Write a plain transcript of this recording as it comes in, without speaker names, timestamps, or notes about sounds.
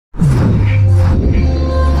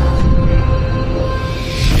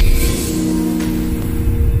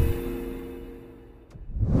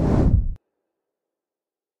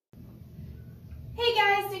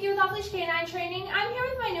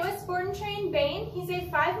named Bane. He's a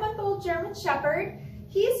 5-month-old German Shepherd.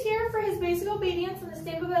 He's here for his basic obedience and the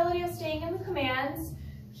stability of staying in the commands.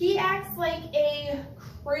 He acts like a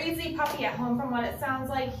crazy puppy at home from what it sounds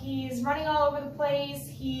like. He's running all over the place.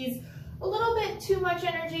 He's a little bit too much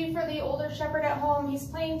energy for the older Shepherd at home. He's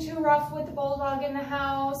playing too rough with the Bulldog in the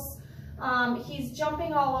house. He's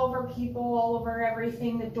jumping all over people, all over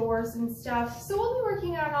everything, the doors and stuff. So we'll be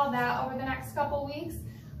working on all that over the next couple weeks.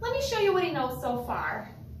 Let me show you what he knows so far.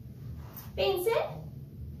 Bane, sit.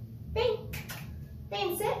 Bane.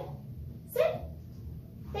 Bane, sit. Sit.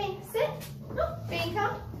 Bane, sit. No. Bane,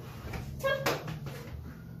 come. Come.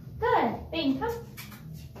 Good. Bane, come.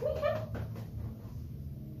 Come here, come.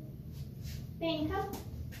 Bane, come.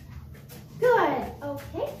 Good.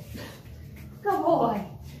 Okay. Good boy.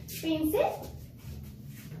 Bane, sit.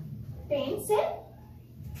 Bane, sit.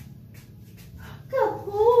 Good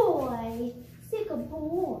boy. Sit, good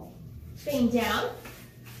boy. Bane, down.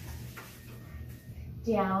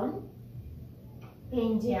 Down.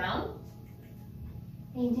 Bane, down.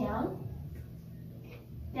 Bane, down.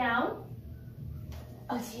 Down.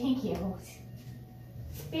 Oh, thank you.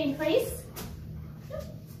 Bane, place.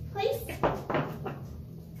 Place.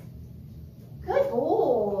 Good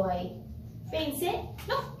boy. Bane, sit.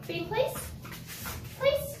 No. Bane, place.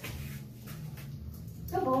 Place.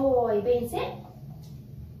 Good boy. Bane, sit.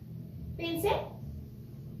 Bane, sit.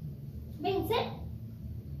 Bane, sit.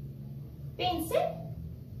 Bane, sit.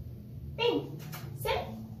 Bane, sit.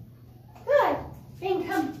 Good. Bane,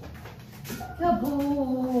 come. Good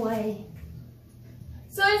boy.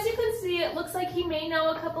 So as you can see, it looks like he may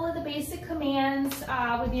know a couple of the basic commands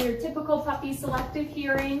with your typical puppy selective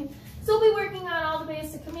hearing. So we'll be working on all the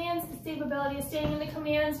basic commands, the stability of staying in the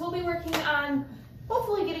commands. We'll be working on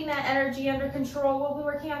hopefully getting that energy under control. We'll be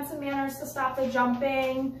working on some manners to stop the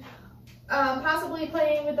jumping, possibly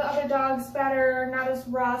playing with the other dogs better, not as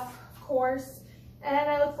rough, of course. And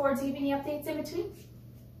I look forward to giving you updates in between.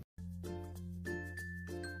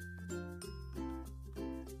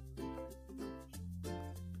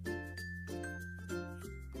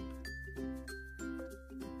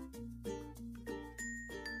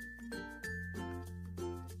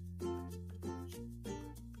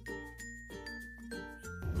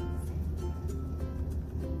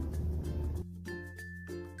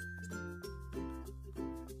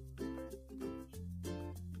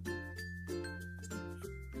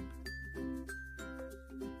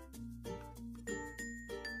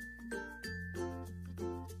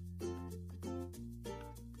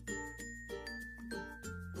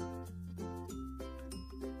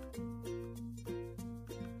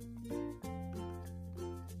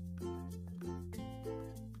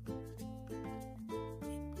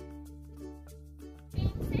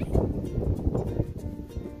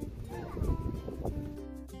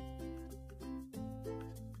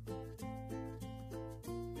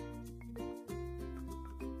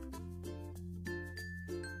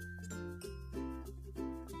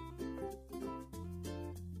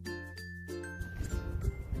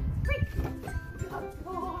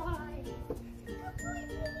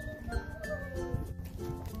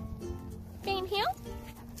 Bane heel?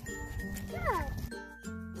 Good.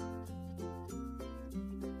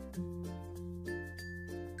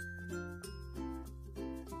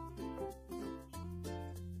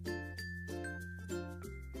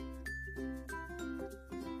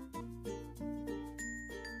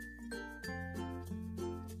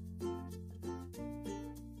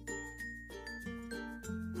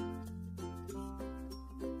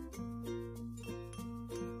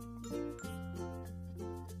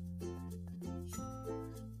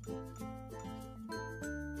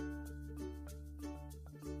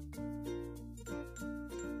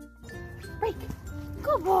 Break.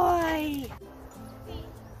 Good boy.